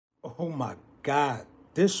Oh my God,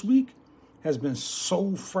 this week has been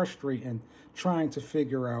so frustrating trying to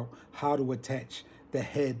figure out how to attach the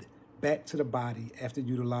head back to the body after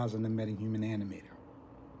utilizing the MetaHuman animator.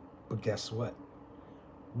 But guess what?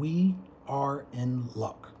 We are in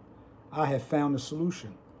luck. I have found a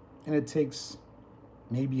solution, and it takes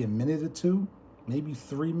maybe a minute or two, maybe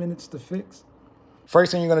 3 minutes to fix.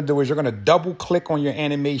 First thing you're going to do is you're going to double click on your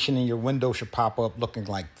animation and your window should pop up looking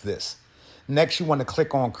like this. Next, you want to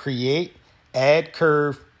click on Create, Add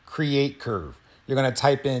Curve, Create Curve. You're going to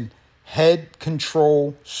type in Head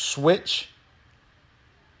Control Switch.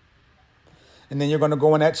 And then you're going to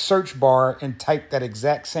go in that search bar and type that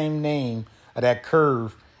exact same name of that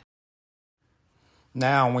curve.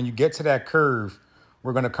 Now, when you get to that curve,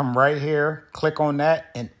 we're going to come right here, click on that,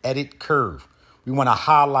 and Edit Curve. We want to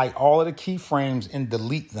highlight all of the keyframes and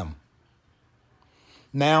delete them.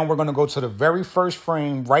 Now we're going to go to the very first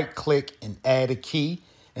frame, right click and add a key,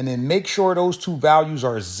 and then make sure those two values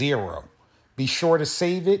are 0. Be sure to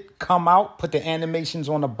save it, come out, put the animations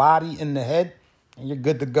on the body and the head, and you're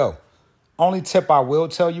good to go. Only tip I will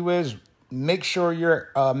tell you is make sure your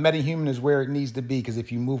MetaHuman is where it needs to be, because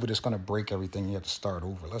if you move it, it's going to break everything. You have to start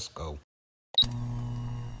over. Let's go.